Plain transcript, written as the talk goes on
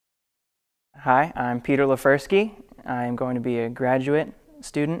Hi, I'm Peter Lefersky. I'm going to be a graduate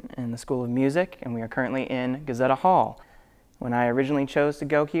student in the School of Music, and we are currently in Gazetta Hall. When I originally chose to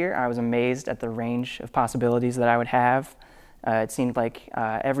go here, I was amazed at the range of possibilities that I would have. It seemed like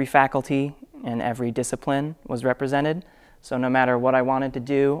every faculty and every discipline was represented, so no matter what I wanted to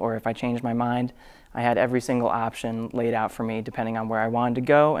do or if I changed my mind, I had every single option laid out for me depending on where I wanted to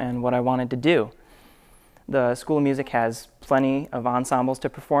go and what I wanted to do. The School of Music has plenty of ensembles to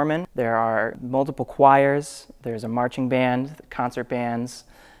perform in. There are multiple choirs, there's a marching band, concert bands,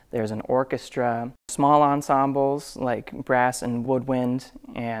 there's an orchestra, small ensembles like brass and woodwind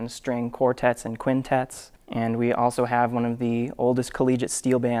and string quartets and quintets. And we also have one of the oldest collegiate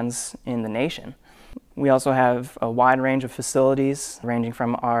steel bands in the nation. We also have a wide range of facilities ranging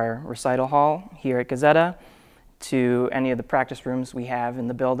from our recital hall here at Gazetta to any of the practice rooms we have in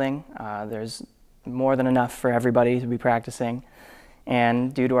the building. There's more than enough for everybody to be practicing.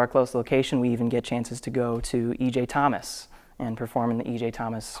 And due to our close location, we even get chances to go to E.J. Thomas and perform in the E.J.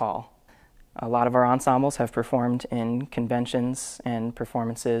 Thomas Hall. A lot of our ensembles have performed in conventions and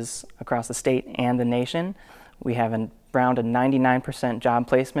performances across the state and the nation. We have around a 99% job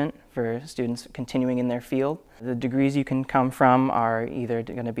placement for students continuing in their field. The degrees you can come from are either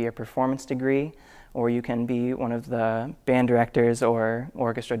going to be a performance degree, or you can be one of the band directors or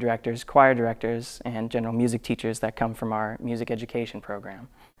orchestra directors, choir directors, and general music teachers that come from our music education program.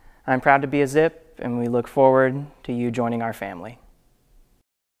 I'm proud to be a Zip, and we look forward to you joining our family.